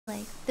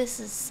Like, this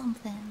is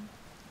something.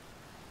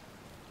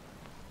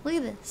 Look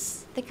at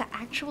this. They got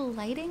actual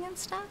lighting and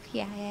stuff?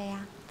 Yeah, yeah,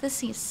 yeah.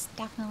 This is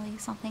definitely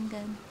something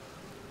good.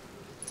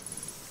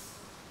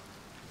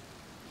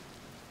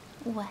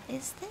 What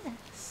is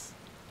this?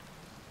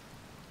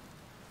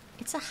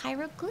 It's a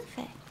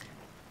hieroglyphic.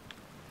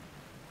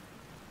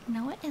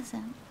 No, it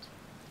isn't.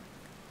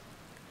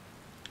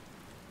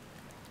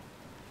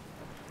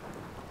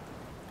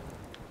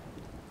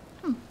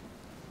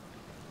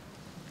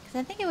 Because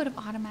I think it would have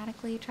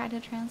automatically tried to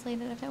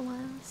translate it if it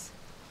was.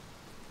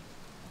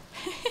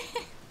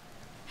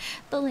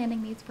 The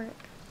landing needs work.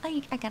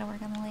 I gotta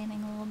work on the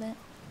landing a little bit.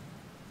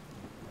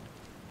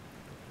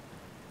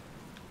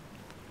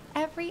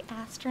 Every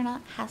astronaut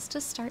has to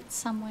start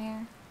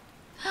somewhere.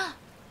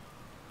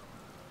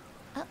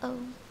 Uh-oh.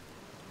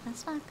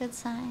 That's not a good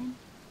sign.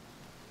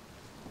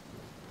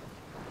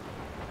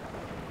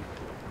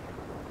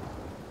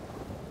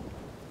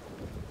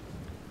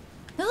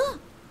 Oh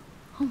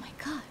my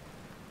god.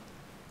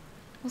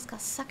 Almost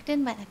got sucked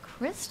in by the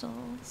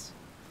crystals.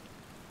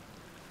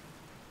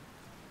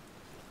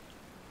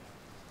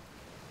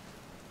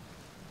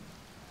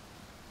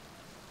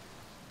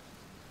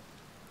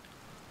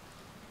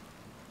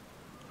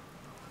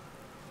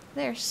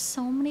 There's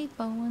so many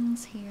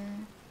bones here.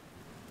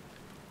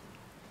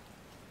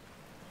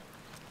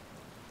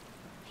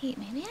 Hey,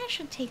 maybe I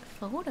should take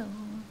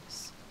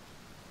photos.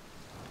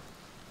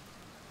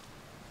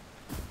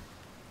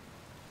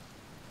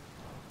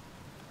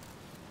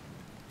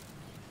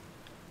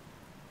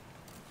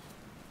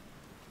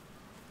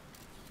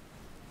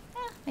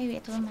 Maybe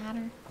it doesn't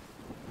matter.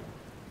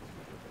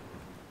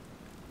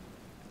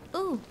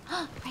 Ooh,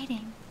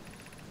 writing.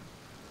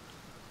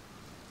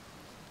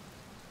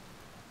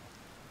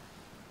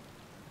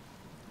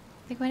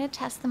 They're going to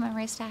test the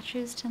memory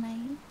statues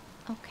tonight.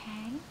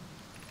 Okay.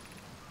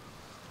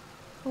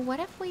 But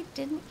what if we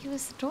didn't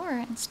use the door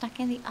and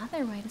stuck in the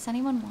other way? Does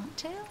anyone want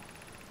to?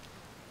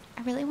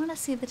 I really want to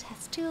see the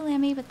test too,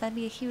 Lammy, but that'd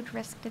be a huge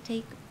risk to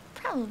take.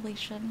 Probably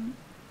shouldn't.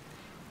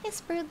 Hey,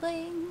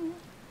 Spurtling.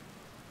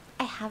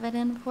 I have it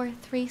in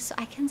 4.3 so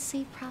I can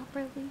see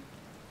properly.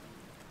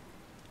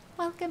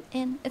 Welcome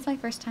in. It's my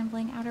first time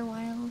playing Outer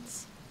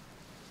Wilds.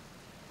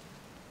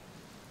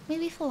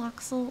 Maybe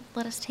Philox will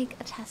let us take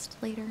a test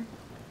later.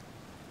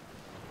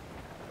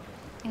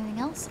 Anything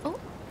else? Oh!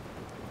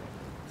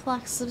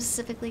 Philox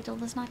specifically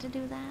told us not to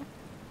do that.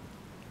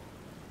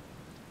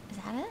 Is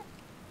that it?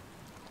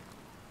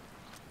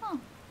 Oh.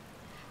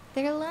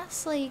 They're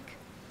less, like,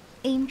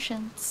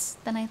 ancients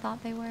than I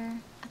thought they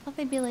were. I thought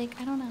they'd be like,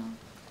 I don't know.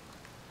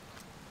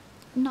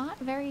 Not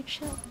very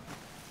chill.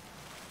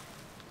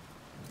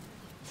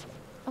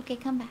 Okay,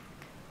 come back.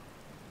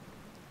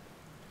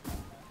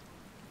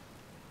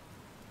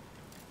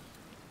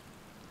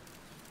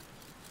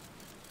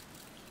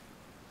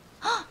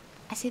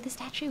 I see the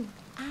statue.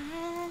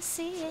 I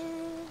see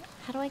it.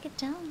 How do I get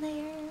down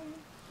there?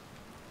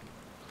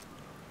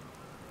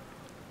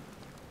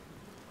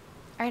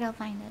 Alright, I'll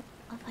find it.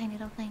 I'll find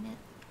it. I'll find it.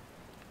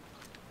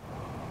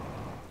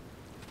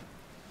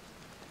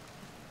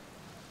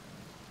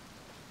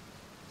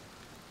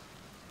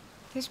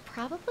 There's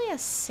probably a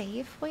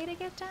safe way to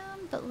get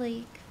down, but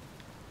like...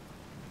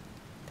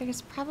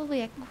 there's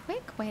probably a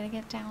quick way to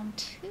get down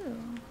too.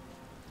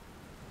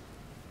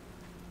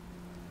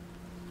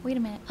 Wait a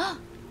minute.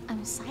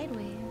 I'm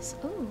sideways.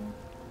 Ooh.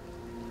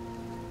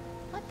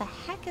 What the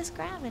heck is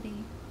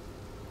gravity?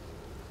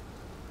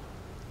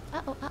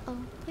 Uh-oh, uh-oh.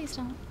 Please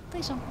don't.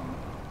 Please don't fall.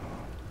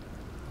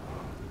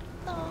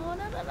 No,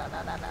 no, no, no,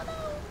 no, no, no, no.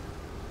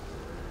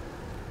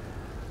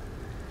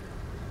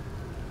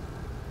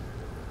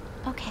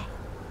 Okay.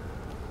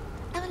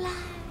 I'm alive.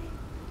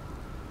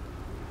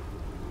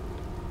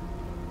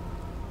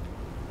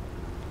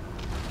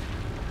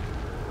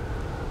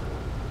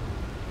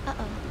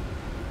 Uh-oh.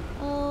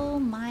 Oh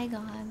my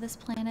god, this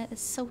planet is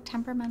so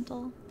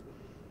temperamental.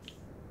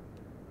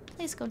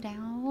 Please go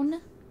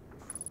down.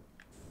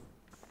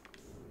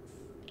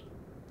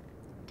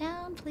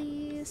 Down,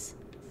 please.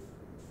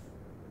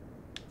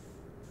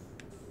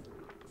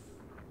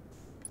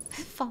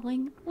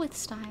 Falling with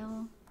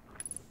style.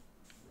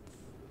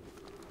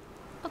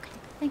 Okay,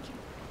 thank you.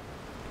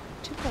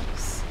 Too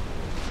close.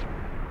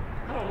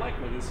 I don't like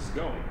where this is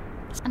going.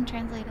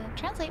 Untranslated.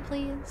 Translate,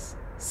 please.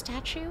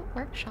 Statue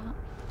workshop.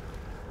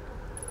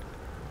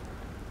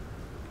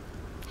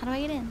 How do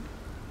I get in?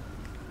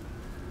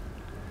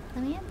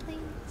 Let me in,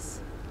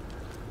 please.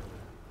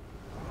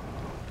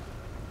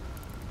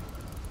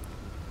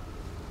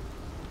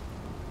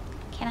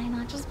 Can I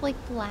not just, like,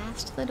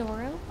 blast the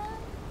door open?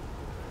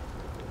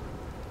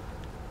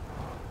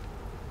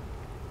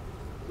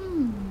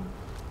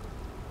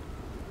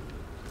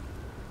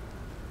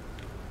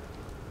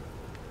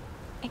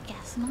 I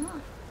guess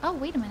not. Oh,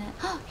 wait a minute.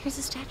 Oh, here's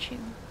a statue.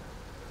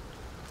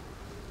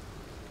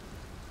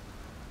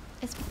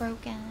 It's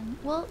broken.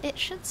 Well, it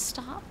should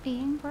stop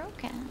being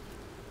broken.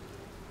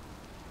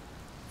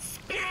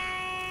 Space!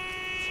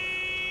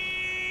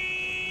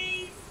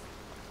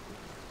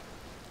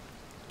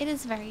 It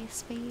is very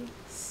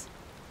space.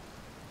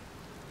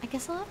 I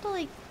guess I'll have to,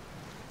 like,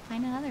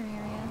 find another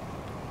area.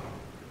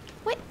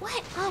 Wait,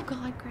 what? Oh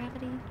god,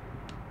 gravity.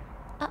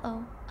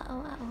 Uh-oh, uh-oh,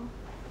 uh-oh.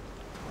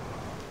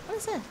 What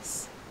is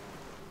this?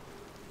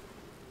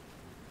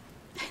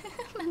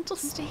 Mental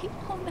state?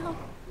 Oh no.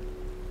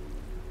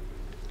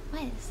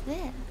 What is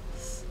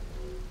this?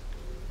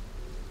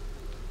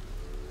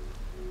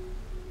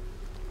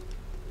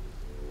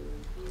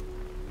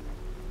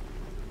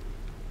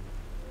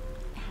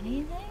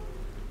 Anything?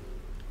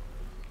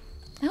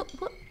 Oh,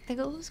 whoop, there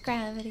goes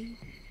gravity.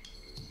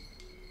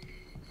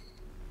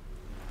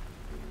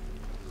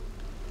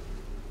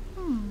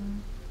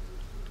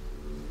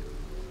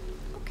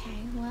 Okay,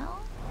 well,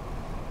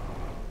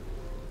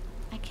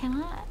 I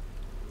cannot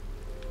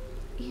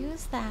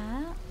use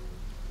that.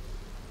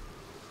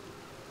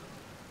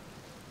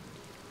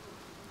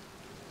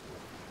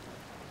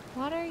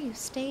 Water, you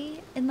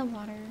stay in the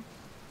water.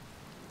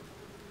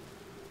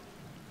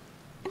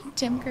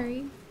 Tim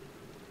Curry.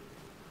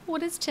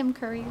 What is Tim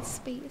Curry's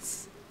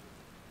space?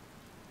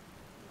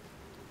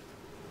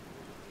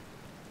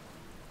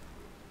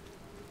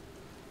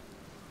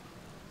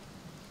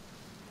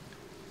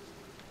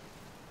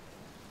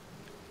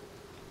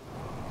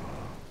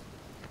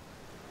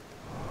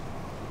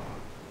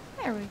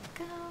 There we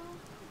go.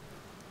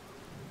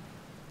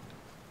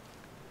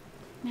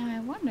 Now I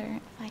wonder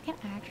if I can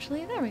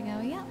actually... There we go,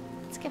 yeah.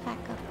 Let's get back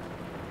up.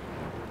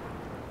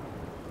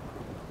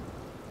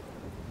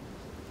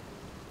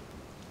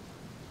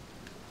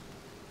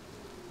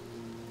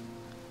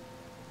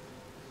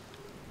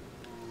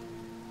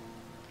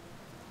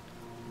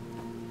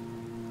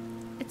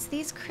 It's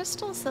these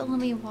crystals that let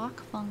me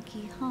walk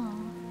funky, huh?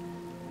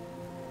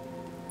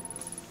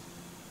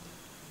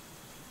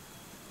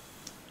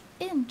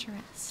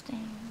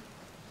 Interesting.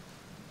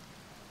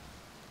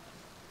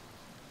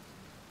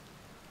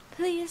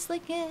 Please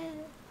lick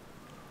it.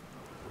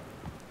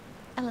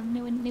 I love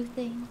new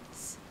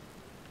things.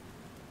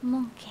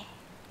 Monkey.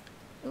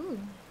 Ooh,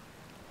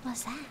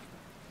 what's that?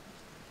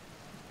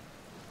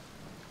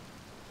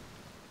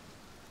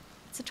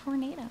 It's a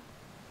tornado.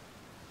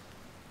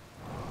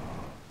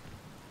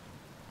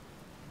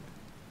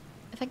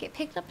 If I get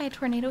picked up by a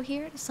tornado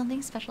here, does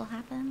something special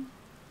happen?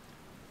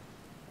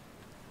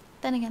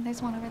 Then again,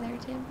 there's one over there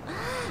too.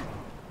 Ah!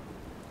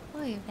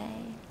 Oy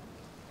vey.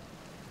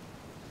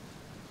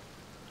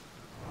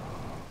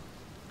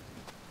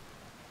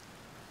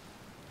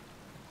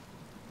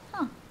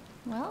 Huh.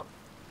 Well,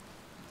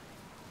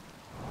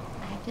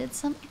 I did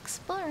some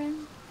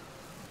exploring.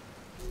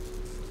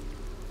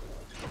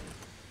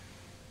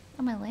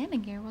 Oh, my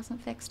landing gear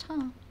wasn't fixed,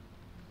 huh?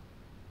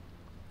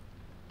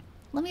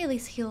 Let me at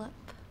least heal up.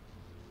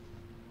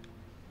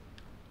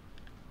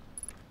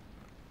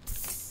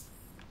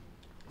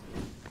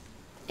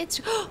 It's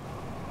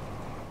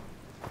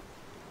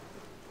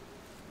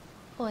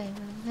Oy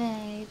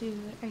vey, dude,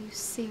 are you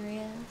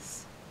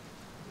serious?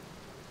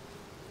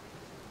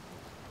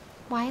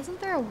 Why isn't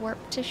there a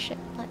warp to ship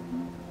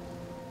button?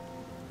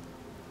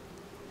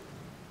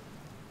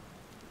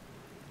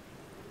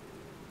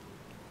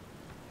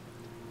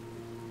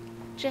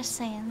 Just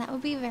saying, that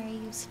would be very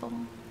useful.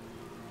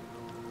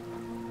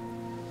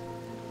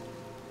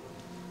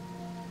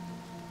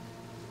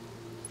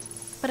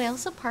 But I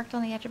also parked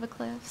on the edge of a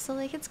cliff, so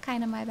like it's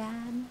kind of my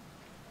bad.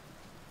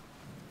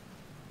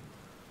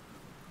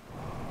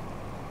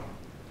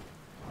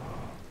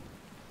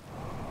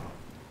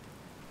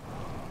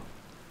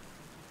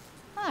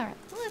 Alright,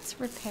 let's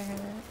repair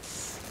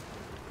this.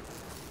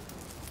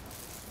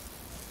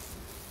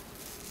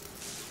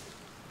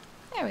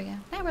 There we go.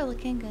 Now we're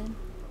looking good.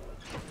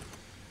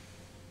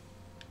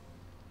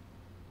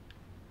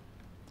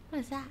 What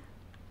is that?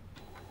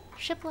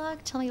 Ship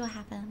log, tell me what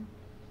happened.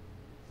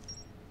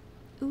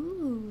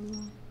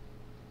 Ooh.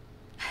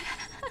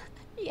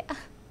 Yeah.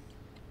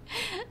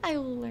 I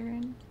will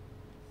learn.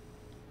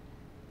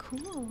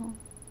 Cool.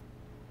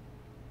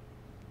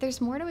 There's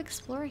more to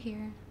explore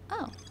here.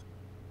 Oh.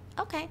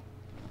 Okay.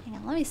 Hang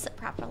on, let me sit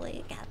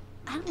properly again.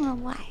 I don't know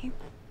why.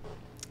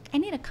 I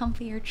need a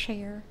comfier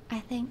chair,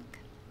 I think.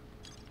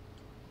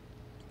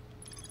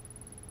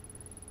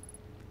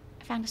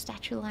 I found a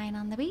statue lying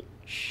on the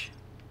beach.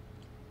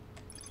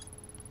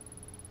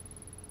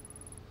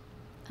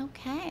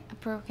 Okay, a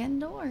broken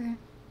door.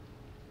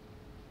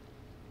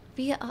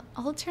 Via an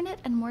alternate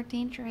and more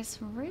dangerous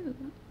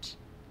route.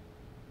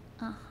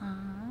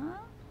 Uh-huh.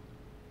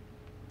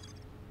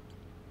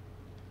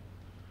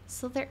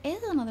 So there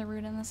is another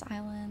route on this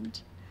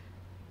island.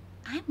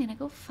 I'm gonna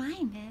go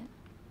find it.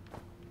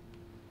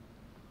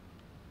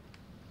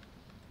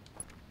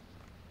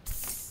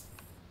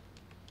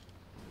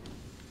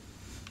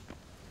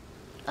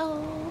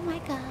 Oh my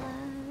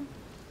god.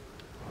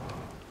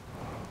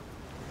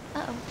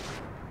 Uh-oh.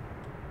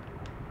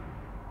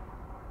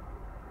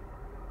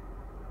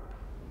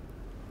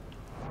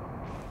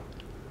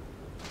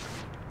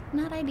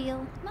 Not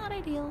ideal. Not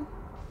ideal.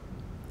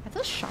 Are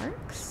those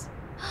sharks?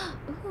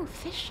 Ooh,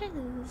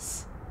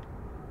 fishes.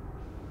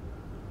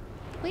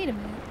 Wait a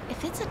minute.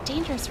 If it's a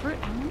dangerous route,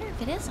 I wonder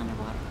if it is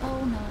underwater.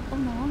 Oh no. Oh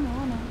no. Oh no.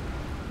 Oh no.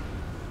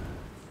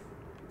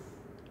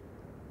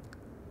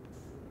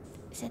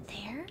 Is it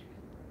there?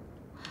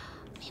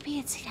 Maybe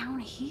it's down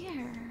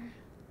here.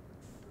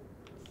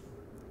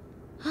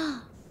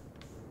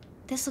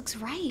 This looks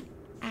right,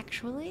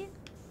 actually.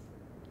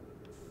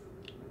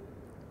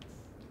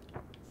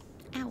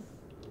 Ow.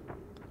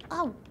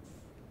 Oh.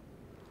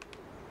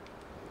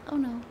 Oh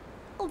no.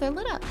 Oh, they're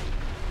lit up.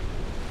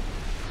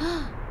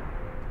 Oh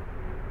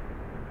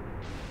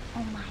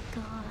my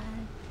god.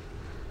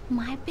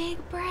 My big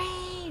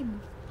brain.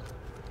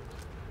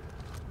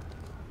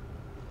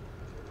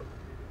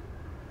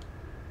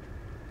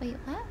 Wait,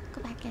 what?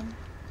 Go back in.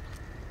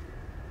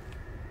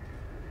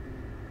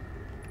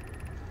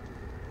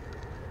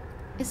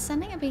 Is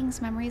sending a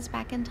being's memories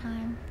back in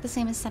time the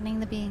same as sending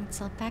the being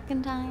itself back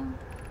in time?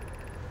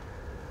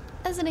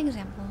 As an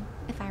example,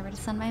 if I were to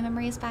send my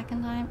memories back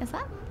in time, is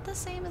that the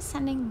same as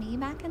sending me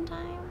back in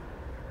time?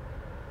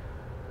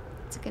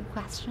 It's a good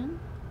question.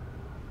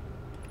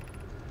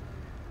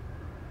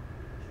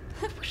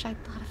 I wish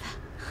I'd thought of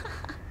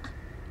that.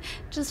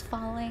 Just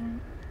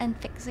falling and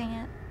fixing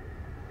it.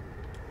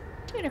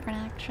 Two different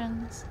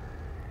actions.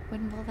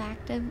 Wouldn't both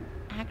active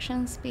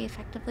actions be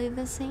effectively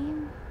the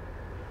same?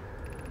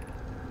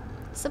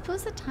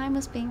 Suppose the time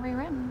was being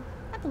rewritten.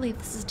 I believe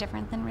this is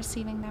different than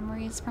receiving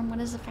memories from what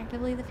is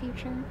effectively the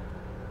future.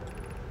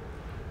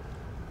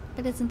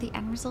 But isn't the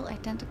end result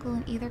identical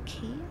in either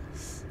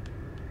case?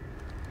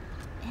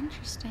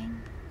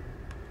 Interesting.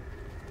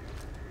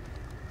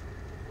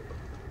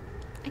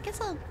 I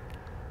guess I'll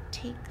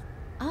take...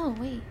 Oh,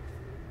 wait.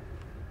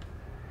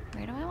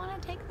 Where do I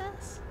want to take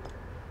this?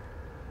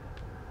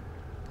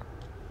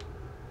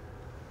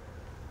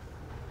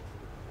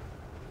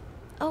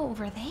 Oh,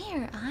 over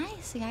there. I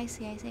see.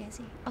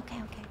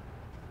 Okay.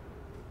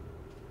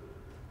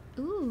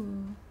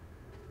 Ooh.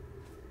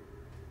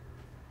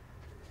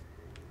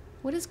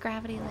 What is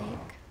Gravity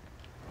Lake?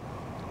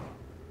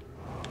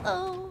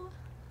 Oh,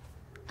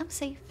 I'm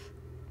safe.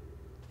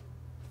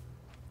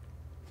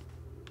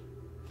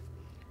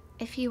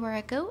 If you were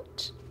a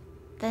goat,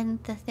 then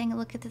the thing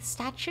look at the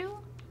statue,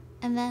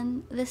 and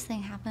then this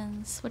thing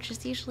happens, which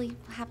is usually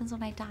what happens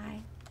when I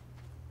die.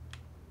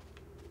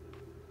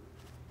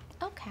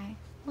 Okay,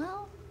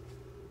 well,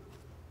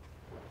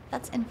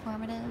 that's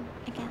informative,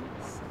 I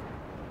guess.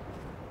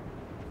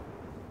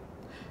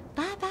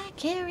 Bye-bye,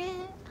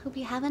 Carrot. Hope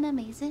you have an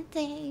amazing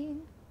day.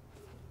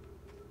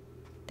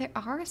 There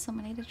are so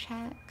many to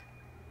check.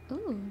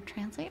 Ooh,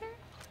 translator?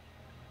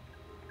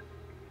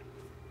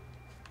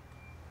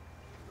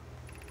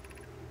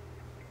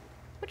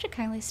 Would you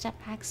kindly step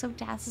back so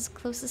Daz is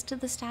closest to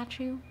the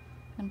statue?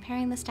 When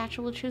pairing, the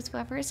statue will choose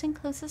whoever is in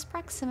closest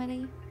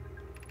proximity.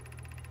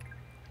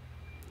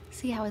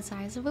 See how his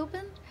eyes have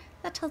opened?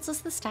 That tells us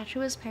the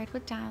statue is paired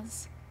with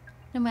Daz.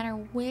 No matter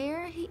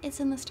where he is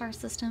in the star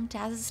system,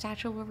 Daz's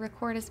statue will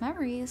record his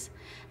memories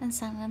and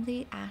send him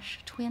the Ash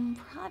Twin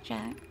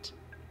Project.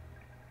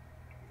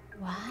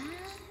 What?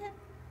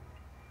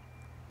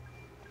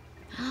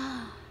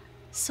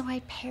 So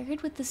I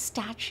paired with the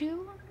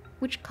statue,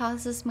 which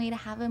causes me to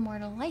have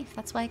immortal life.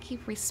 That's why I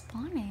keep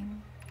respawning.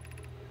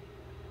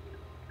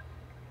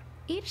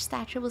 Each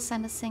statue will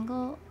send a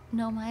single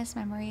Nomai's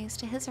memories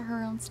to his or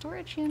her own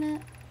storage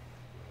unit.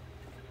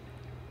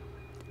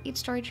 Each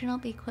storage unit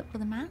will be equipped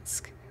with a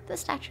mask, the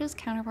statue's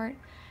counterpart,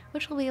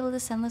 which will be able to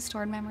send the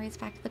stored memories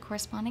back to the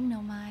corresponding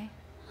Nomai.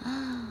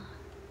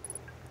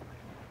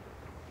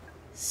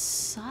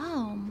 So,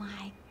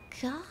 my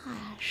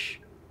gosh.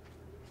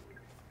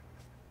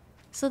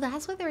 So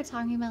that's what they were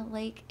talking about,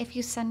 like, if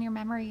you send your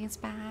memories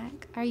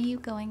back, are you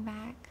going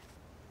back?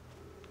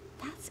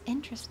 That's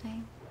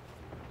interesting.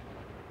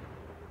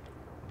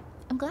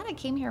 I'm glad I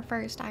came here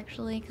first,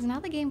 actually, because now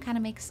the game kind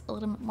of makes a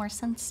little bit more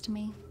sense to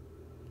me.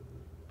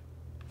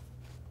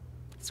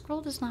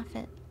 Scroll does not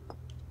fit.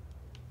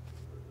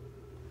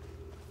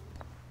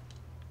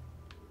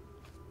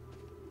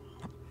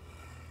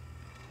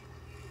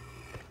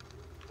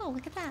 Oh,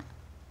 look at that.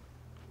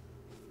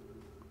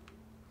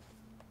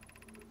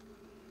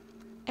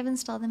 I've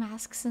installed the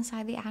masks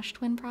inside the Ash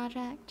Twin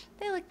Project.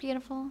 They look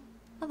beautiful,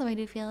 although I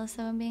do feel as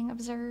though I'm being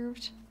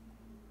observed.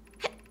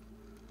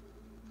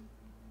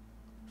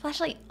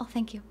 Flashlight! Oh,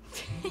 thank you.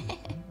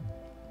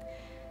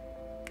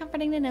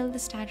 Comforting to know the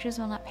statues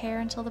will not pair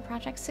until the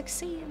project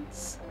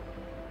succeeds.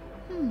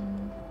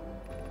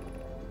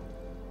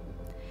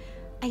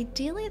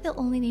 Ideally, they'll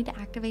only need to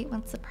activate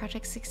once the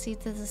project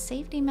succeeds as a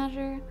safety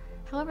measure.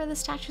 However, the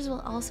statues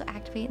will also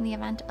activate in the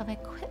event of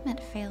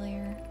equipment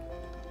failure.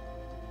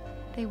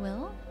 They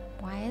will?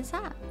 Why is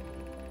that?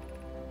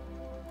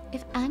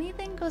 If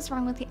anything goes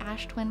wrong with the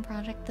Ash Twin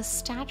Project, the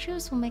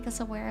statues will make us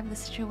aware of the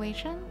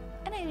situation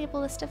and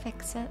enable us to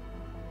fix it.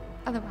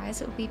 Otherwise,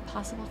 it would be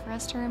possible for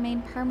us to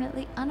remain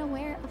permanently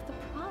unaware of the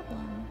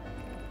problem.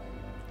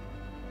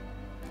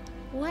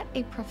 What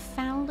a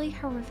profoundly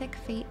horrific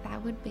fate that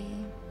would be.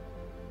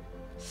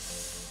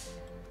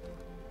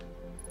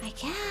 I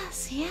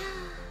guess, yeah.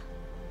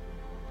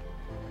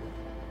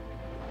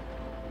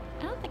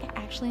 I don't think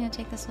I actually need to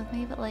take this with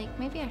me, but like,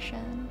 maybe I should.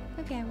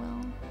 Maybe I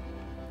will.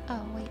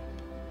 Oh, wait.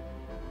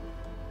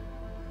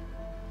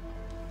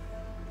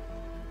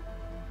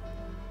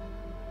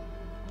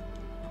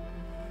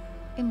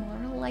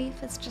 Immortal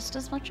life is just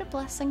as much a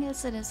blessing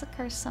as it is a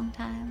curse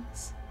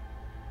sometimes.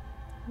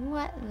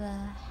 What the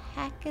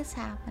heck is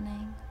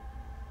happening?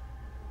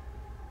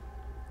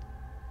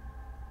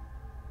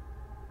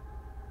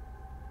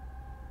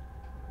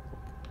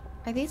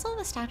 Are these all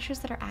the statues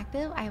that are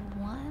active? I have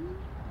 1,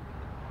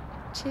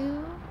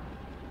 2,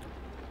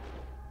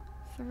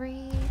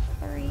 3.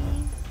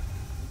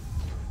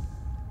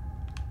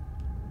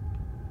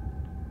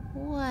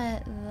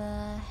 What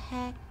the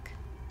heck?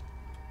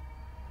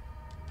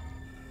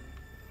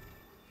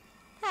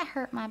 That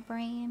hurt my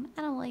brain.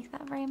 I don't like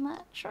that very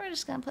much. We're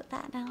just gonna put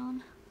that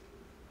down.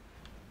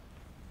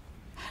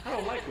 I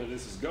don't like where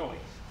this is going.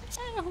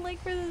 I don't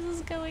like where this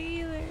is going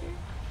either.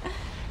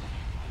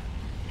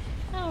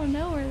 I don't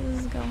know where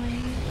this is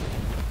going.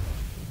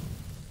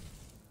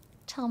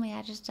 Tell me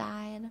I just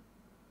died.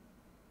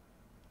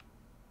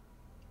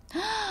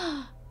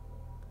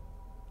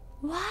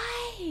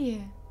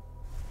 Why?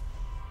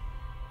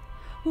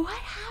 What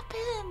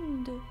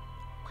happened?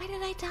 Why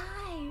did I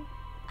die?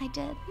 I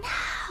did.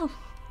 No!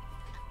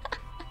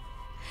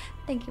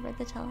 Thank you for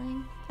the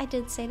telling. I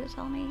did say to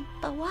tell me.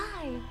 But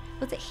why?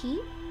 Was it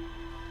heat?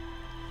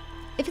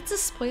 If it's a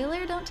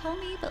spoiler, don't tell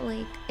me. But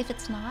like, if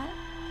it's not,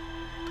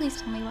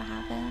 please tell me what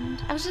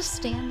happened. I was just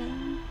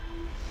standing.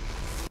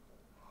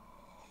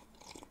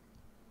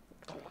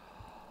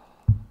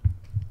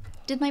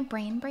 Did my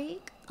brain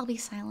break? I'll be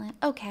silent.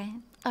 Okay.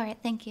 Alright,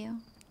 thank you.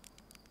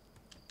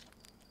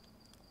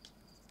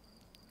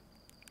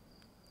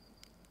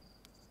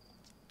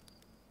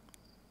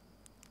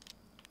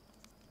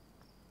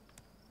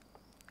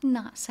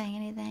 Not saying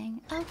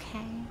anything.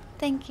 Okay.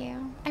 Thank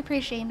you. I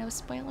appreciate no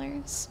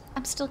spoilers.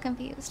 I'm still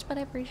confused, but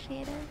I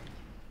appreciate it.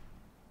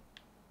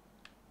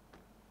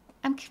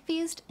 I'm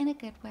confused in a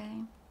good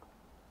way.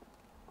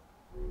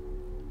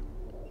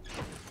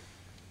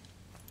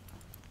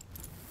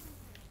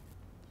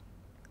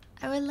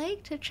 I would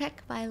like to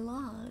check my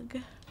log.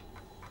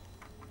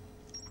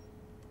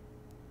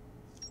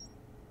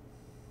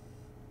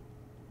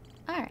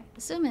 Alright,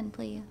 zoom in,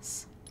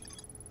 please.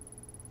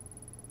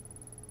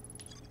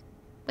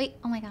 Wait,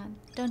 oh my god,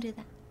 don't do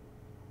that.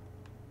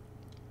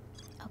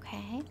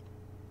 Okay.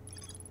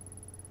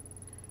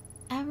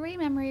 Every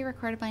memory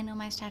recorded by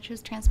Nomai statue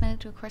is transmitted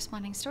to a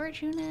corresponding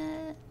storage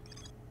unit.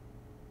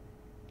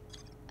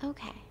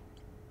 Okay.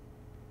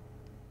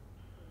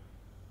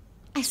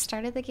 I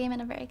started the game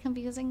in a very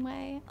confusing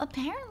way,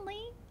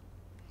 apparently.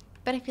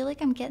 But I feel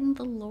like I'm getting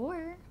the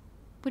lore,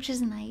 which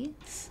is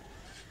nice.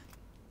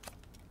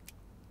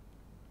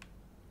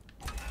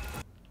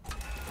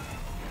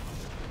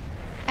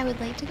 I would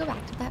like to go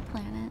back to that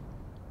planet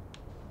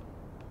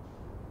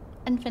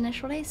and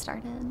finish what I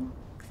started,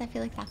 because I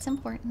feel like that's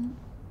important.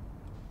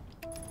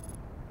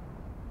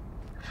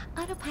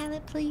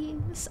 Autopilot,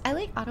 please. I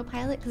like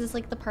autopilot because it's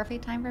like the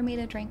perfect time for me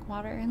to drink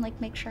water and like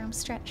make sure I'm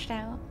stretched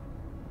out.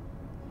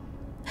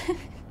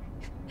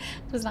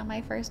 It was not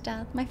my first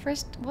death.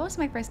 What was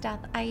my first death?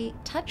 I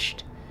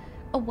touched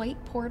a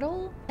white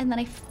portal and then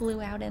I flew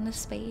out into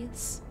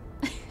space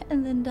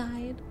and then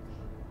died.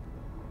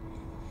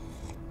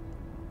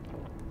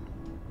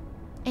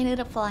 I ended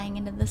up flying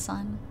into the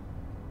sun.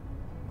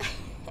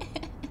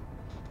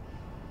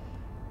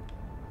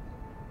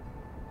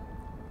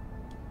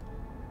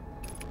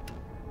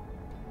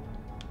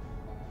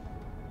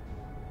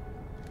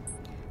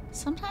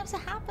 Sometimes it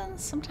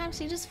happens.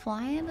 Sometimes you just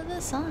fly into the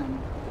sun.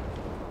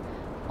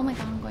 Oh my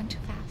god, I'm going too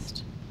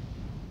fast.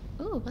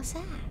 Ooh, what's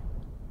that?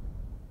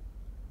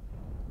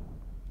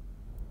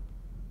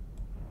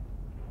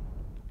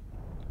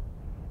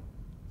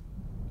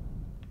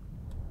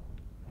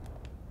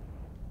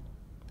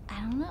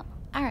 I don't know.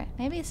 Alright,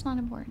 maybe it's not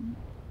important.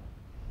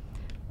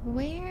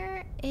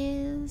 Where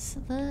is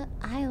the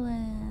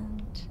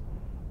island?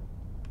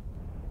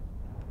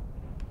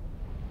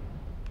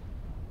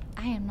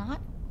 I am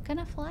not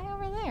gonna fly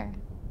over there.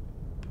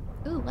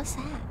 Ooh, what's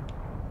that?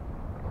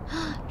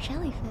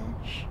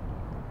 Jellyfish.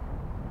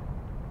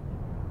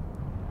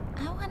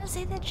 I want to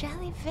say the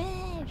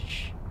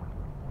jellyfish.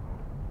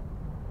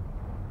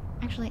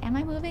 Actually, am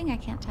I moving? I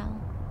can't tell.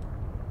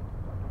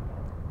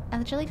 And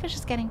the jellyfish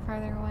is getting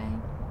farther away.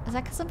 Is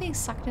that because I'm being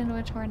sucked into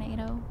a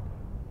tornado?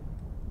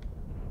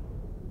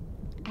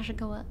 I should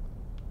go up.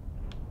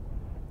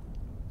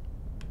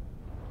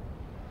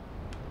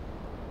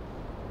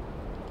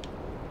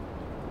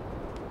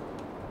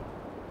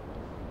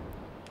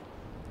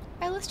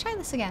 Alright, let's try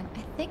this again.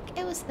 I think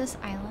it was this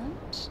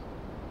island.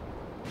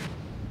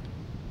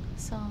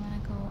 So I'm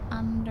gonna go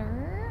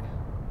under.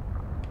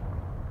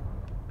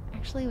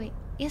 Actually, wait.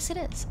 Yes, it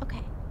is.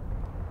 Okay.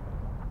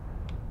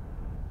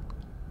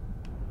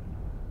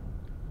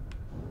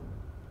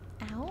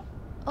 Ow.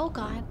 Oh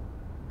god.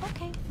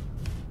 Okay.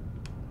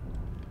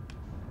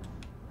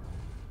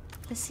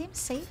 This seems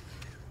safe.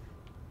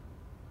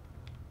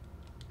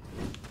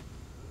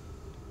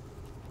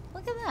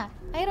 Look at that.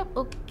 I had a...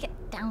 Oh, get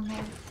down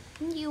there.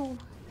 You.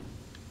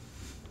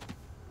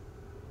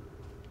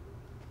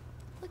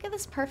 Look at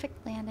this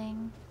perfect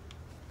landing.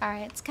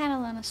 Alright, it's kind of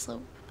on a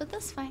slope, but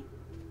that's fine.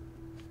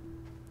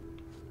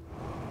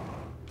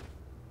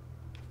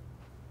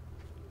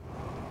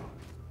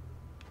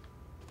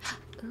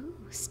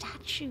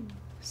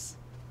 statues.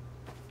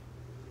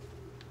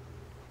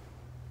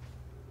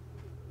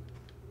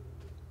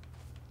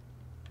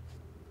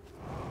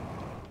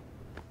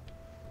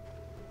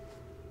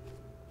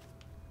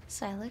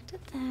 So I looked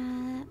at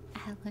that.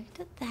 I looked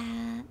at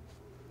that.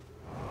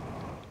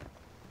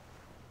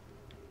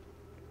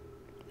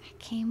 I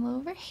came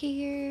over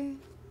here.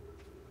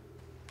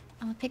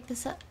 I'm gonna pick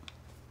this up.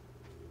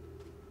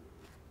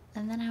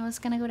 And then I was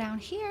gonna go down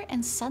here,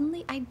 and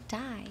suddenly I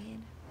died.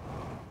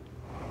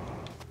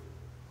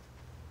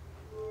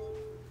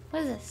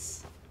 What is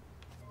this?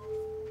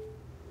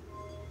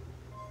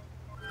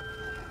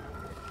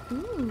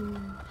 Ooh,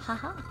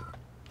 haha.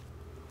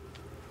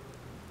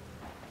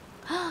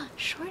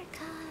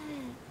 Shortcut.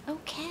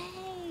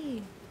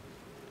 Okay.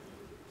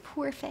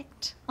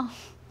 Perfect. Oh.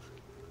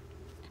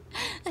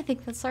 I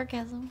think that's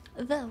sarcasm,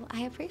 though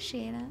I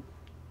appreciate it.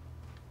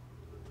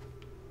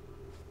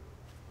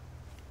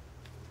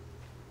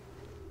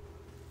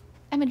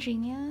 I'm a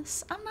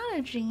genius. I'm not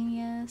a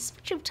genius.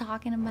 What you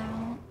talking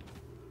about?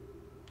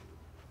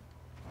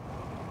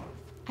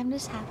 I'm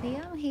just happy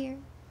I'm here.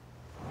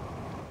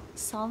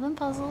 Solving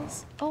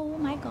puzzles. Oh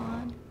my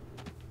god.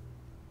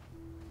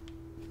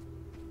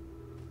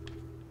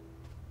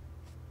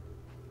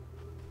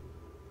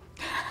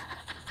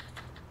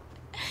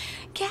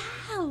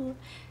 Cow!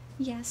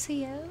 Yes,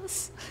 he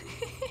is.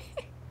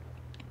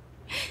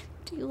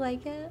 Do you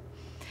like it?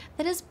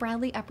 That is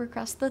Bradley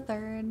Uppercrust the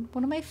Third,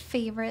 one of my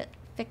favorite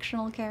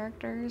fictional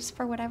characters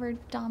for whatever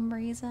dumb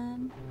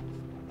reason.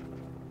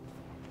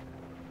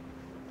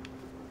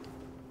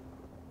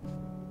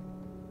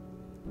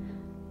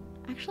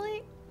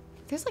 Actually,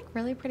 there's like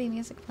really pretty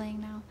music playing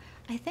now.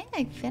 I think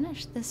I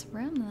finished this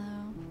room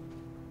though.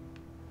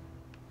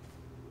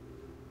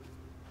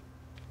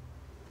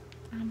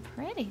 I'm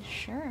pretty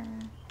sure.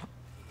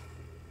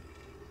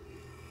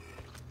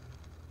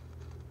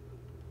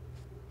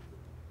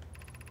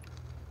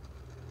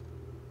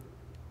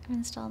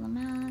 Install the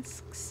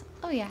masks.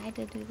 Oh yeah, I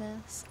did do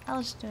this.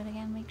 I'll just do it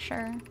again, make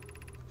sure.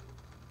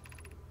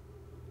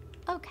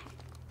 Okay.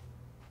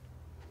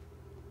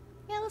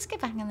 Yeah, let's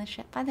get back in the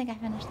ship. I think I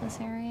finished this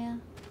area.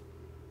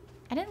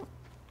 I didn't...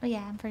 Oh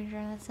yeah, I'm pretty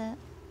sure that's it.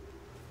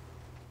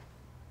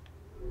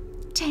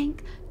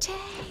 Tank!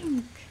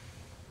 Tank!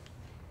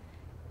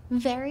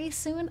 Very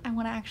soon, I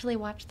want to actually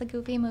watch the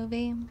Goofy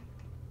movie.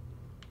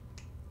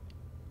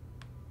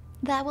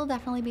 That will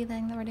definitely be the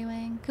thing that we're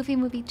doing. Goofy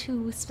Movie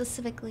 2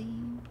 specifically.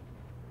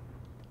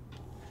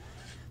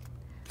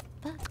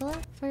 Buckle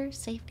up for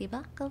safety,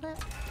 buckle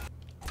up.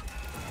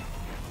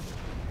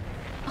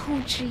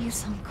 Oh jeez,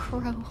 some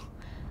crow.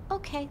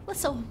 Okay,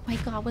 let's... Oh my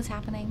god, what's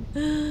happening?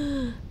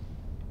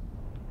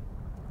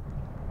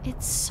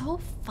 It's so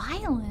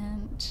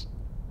violent.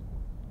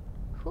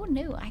 Who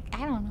knew? I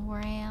don't know where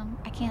I am.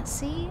 I can't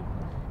see.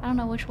 I don't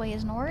know which way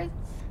is north.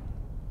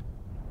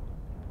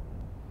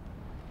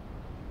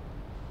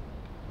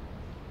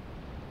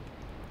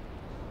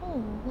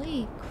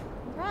 Holy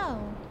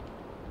crow.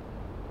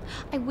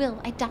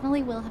 I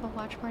definitely will have a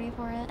watch party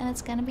for it, and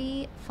it's gonna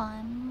be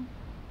fun.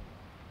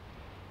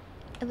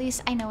 At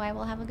least I know I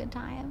will have a good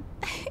time.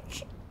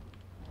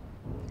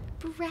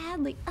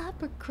 Bradley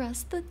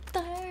Uppercrust the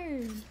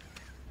Third.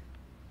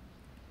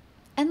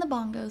 And the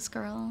Bongos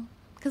Girl.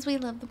 Because we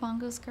love the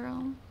Bongos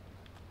Girl.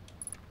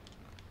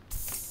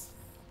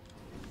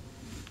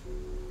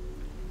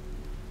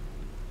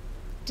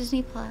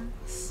 Disney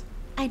Plus.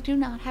 I do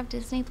not have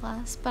Disney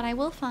Plus, but I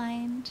will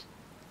find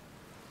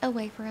a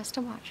way for us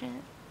to watch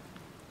it.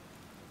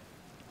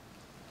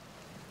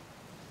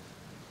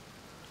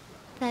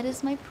 That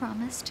is my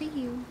promise to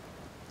you.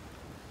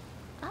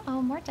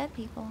 Uh-oh, more dead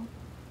people.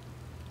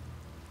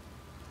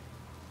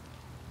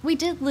 We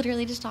did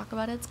literally just talk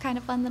about it. It's kind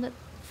of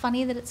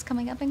funny that it's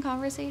coming up in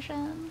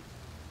conversation.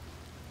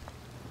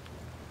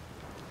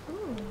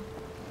 Ooh.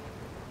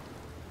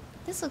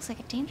 This looks like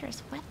a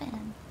dangerous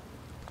weapon.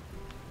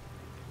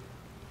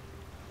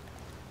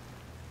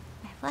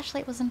 My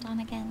flashlight wasn't on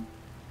again.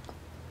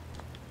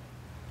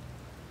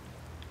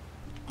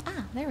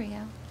 Ah, there we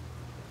go.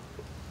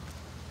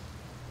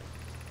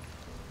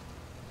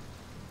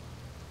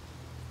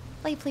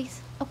 Light, please.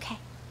 Okay.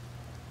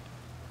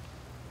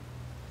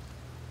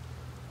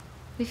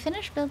 We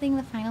finished building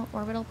the final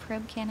orbital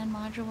probe cannon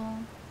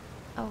module.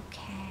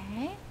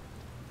 Okay.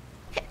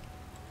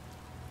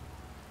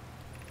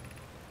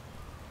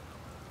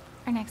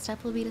 Our next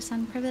step will be to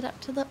send Privet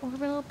up to the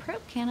orbital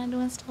probe cannon to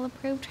install a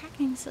probe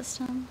tracking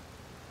system.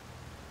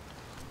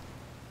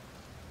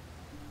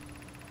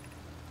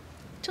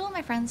 To all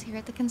my friends here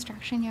at the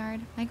construction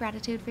yard, my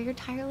gratitude for your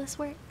tireless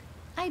work.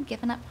 I had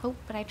given up hope,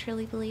 but I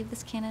truly believe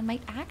this cannon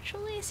might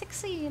actually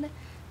succeed,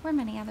 where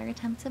many other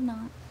attempts have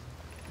not.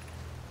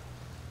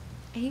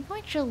 Are you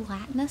going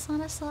gelatinous on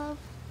us, love?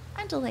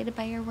 I'm delighted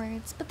by your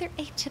words, but they're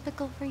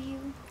atypical for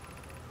you.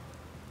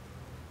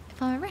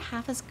 If I'm ever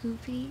half as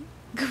goofy,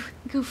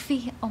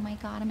 oh my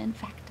god, I'm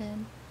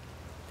infected.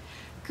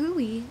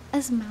 Gooey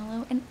as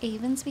Mallow and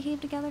Avens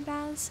behave together,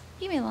 Daz,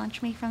 you may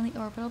launch me from the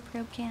orbital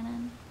probe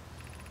cannon.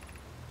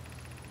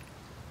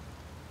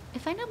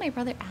 If I know my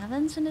brother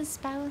Evans and his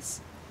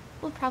spouse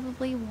will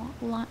probably want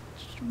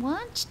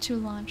to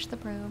launch the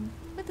probe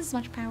with as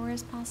much power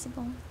as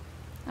possible.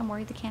 I'm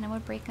worried the cannon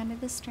would break under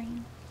the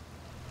strain.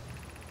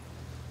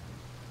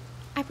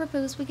 I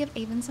propose we give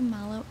Avens and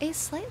Mallow a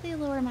slightly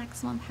lower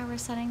maximum power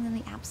setting than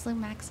the absolute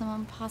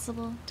maximum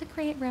possible to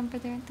create room for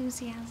their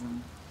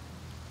enthusiasm.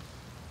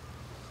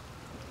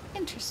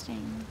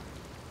 Interesting.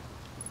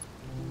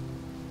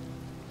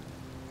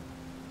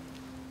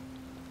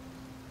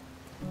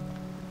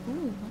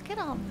 Ooh, look at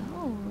all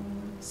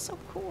those. So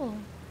cool.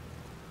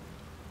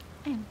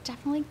 I am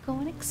definitely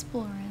going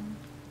exploring.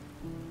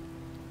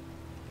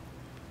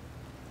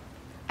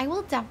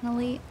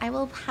 I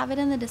will have it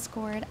in the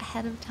Discord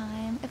ahead of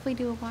time if we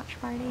do a watch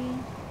party.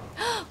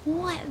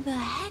 What the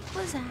heck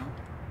was that?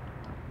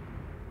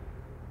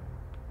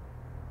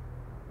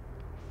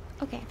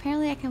 Okay,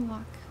 apparently I can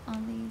walk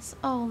on these.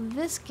 Oh,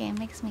 this game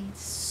makes me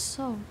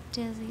so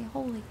dizzy.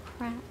 Holy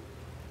crap.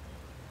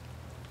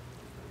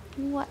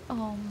 What?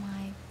 Oh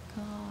my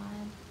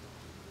god.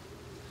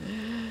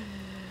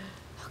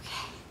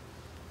 Okay.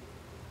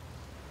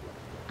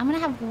 I'm gonna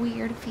have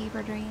weird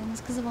fever dreams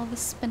because of all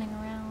this spinning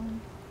around.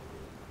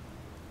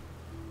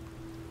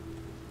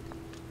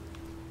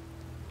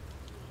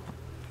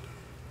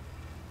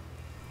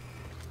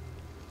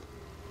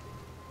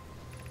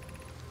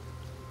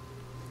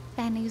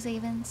 Bad news,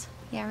 Avens.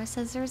 Yara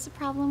says there is a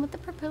problem with the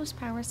proposed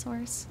power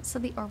source, so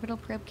the orbital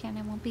probe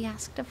cannon won't be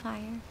asked to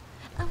fire.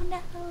 Oh no!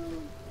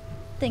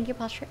 Thank you,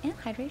 posture and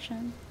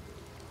hydration.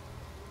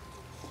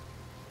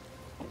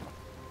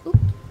 Oop,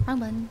 wrong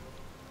button.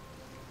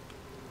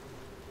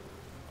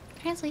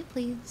 Translate,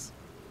 please.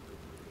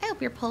 I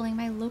hope you're pulling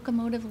my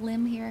locomotive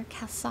limb here,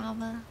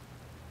 Cassava.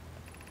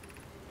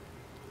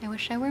 I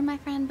wish I were my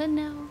friend, but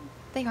no.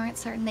 They aren't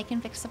certain they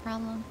can fix the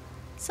problem.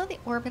 So the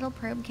orbital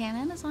probe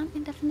cannon is on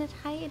indefinite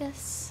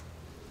hiatus.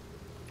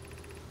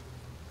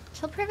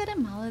 Till Privet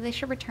and Mallow, they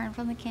should return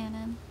from the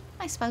cannon.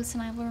 My spouse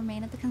and I will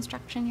remain at the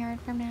construction yard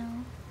for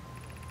now.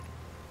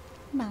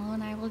 Mallow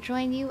and I will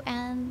join you,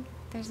 and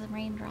there's a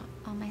raindrop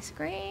on my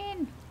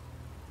screen.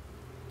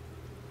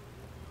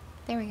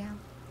 There we go.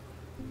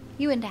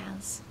 You and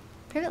Daz.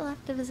 Privet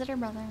left to visit her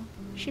brother.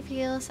 She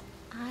feels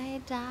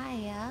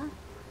Idaya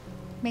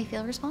may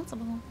feel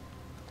responsible.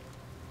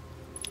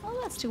 Oh,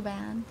 that's too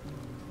bad.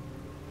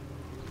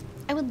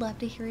 I would love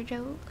to hear a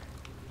joke.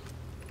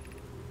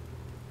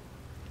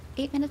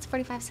 8 minutes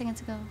 45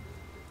 seconds ago.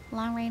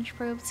 Long-range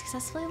probe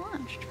successfully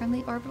launched from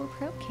the orbital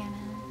probe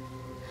cannon.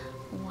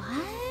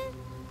 What?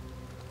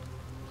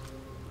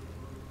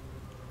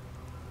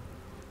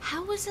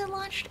 How was it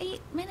launched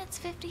 8 minutes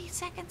 50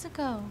 seconds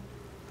ago?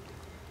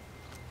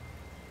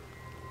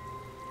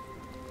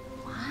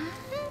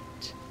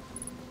 What?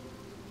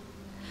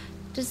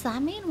 Does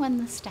that mean when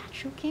the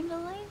statue came to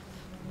life?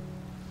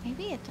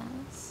 Maybe it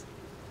does.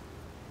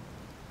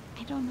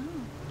 I don't know.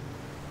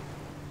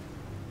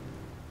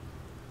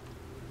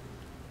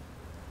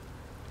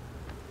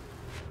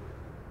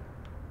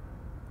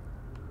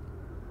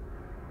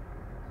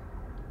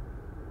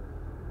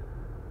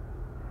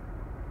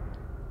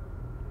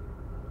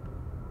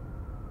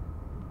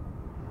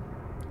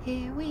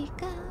 Here we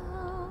go.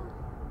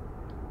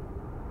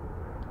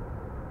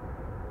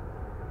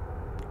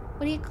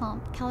 What do you call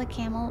him?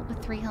 Calicamel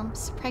with 3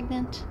 humps,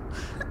 pregnant?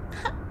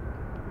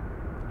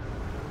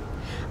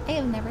 I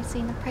have never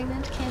seen a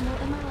pregnant camel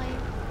in my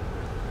life.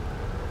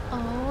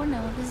 Oh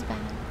no, this is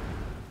bad.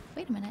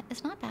 Wait a minute,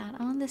 it's not bad.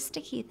 I'm on this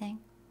sticky thing.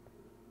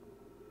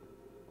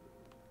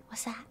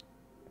 What's that?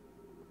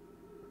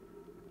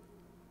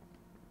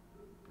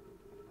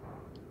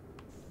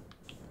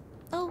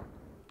 Oh,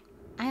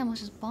 I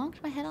almost just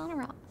bonked my head on a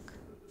rock.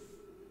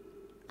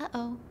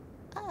 Uh-oh.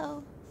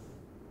 Uh-oh.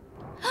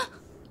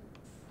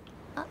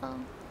 Uh-oh.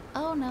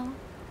 Oh no.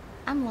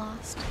 I'm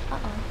lost.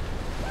 Uh-oh.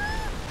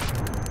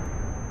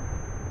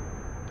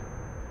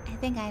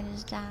 I think I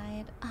just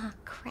died. Ah,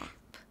 crap.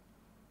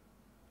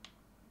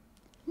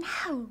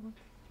 No!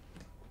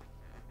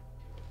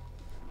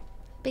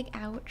 Big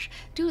ouch.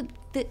 Dude,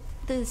 the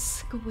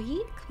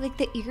squeak, like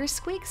the ear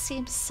squeak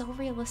seems so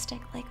realistic.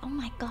 Like, oh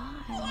my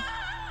god.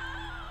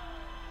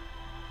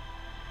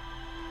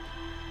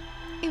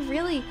 It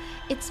really,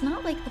 it's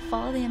not like the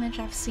fall damage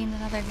I've seen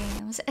in other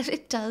games.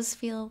 It does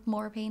feel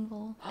more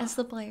painful as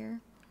the player.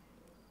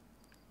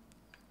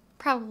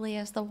 Probably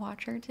as the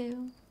watcher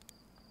too.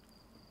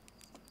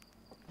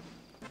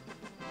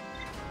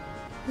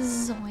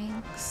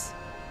 Zoinks.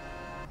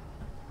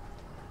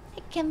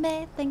 Hey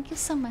Kimbe, thank you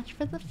so much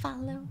for the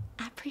follow.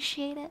 I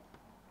appreciate it.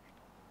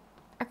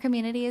 Our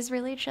community is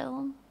really chill.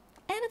 And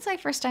it's my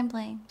first time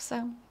playing,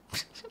 so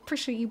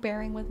appreciate you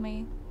bearing with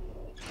me.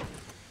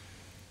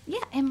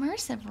 Yeah,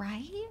 immersive,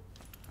 right?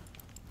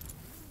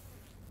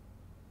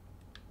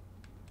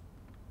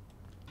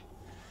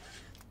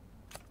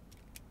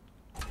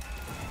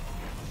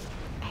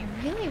 I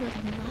really would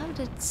love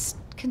to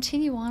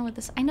continue on with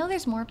this. I know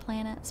there's more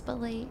planets, but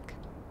like,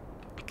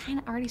 I kind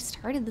of already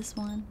started this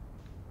one.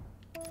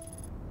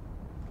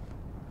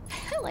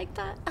 I like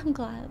that. I'm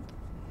glad.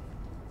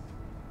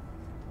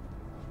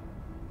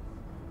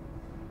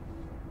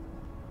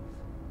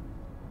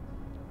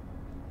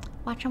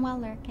 Watching while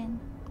lurking.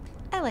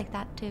 I like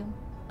that too.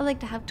 I like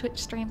to have Twitch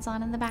streams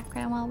on in the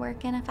background while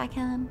working if I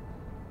can.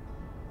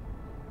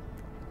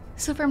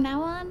 So from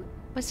now on,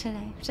 what's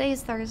today? Today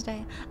is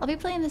Thursday. I'll be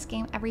playing this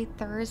game every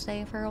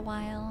Thursday for a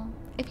while.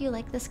 If you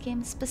like this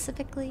game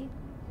specifically.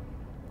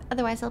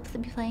 Otherwise, I'll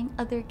be playing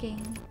other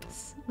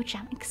games, which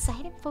I'm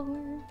excited for.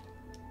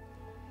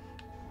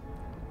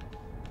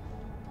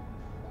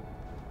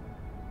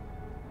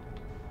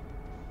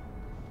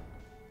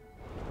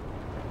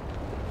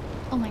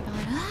 Oh my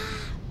god. Ah!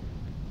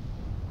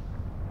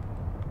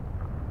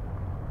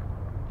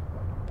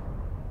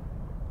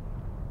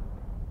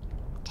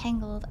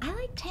 Tangled. I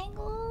like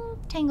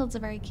Tangled. Tangled's a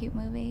very cute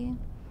movie.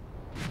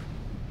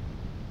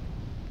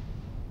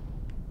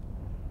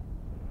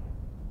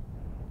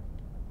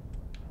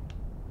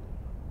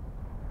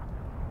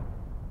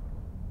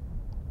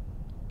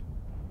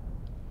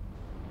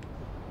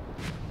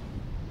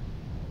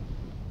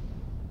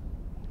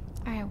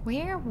 Alright,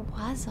 where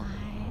was I?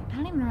 I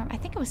don't even remember. I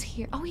think it was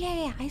here. Oh,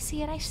 yeah. I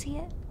see it. I see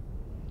it.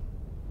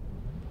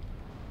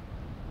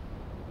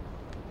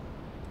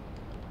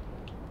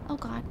 Oh,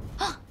 God.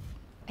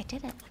 I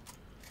did it.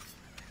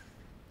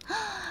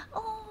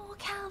 Oh,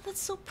 Cal,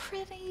 that's so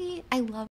pretty. I love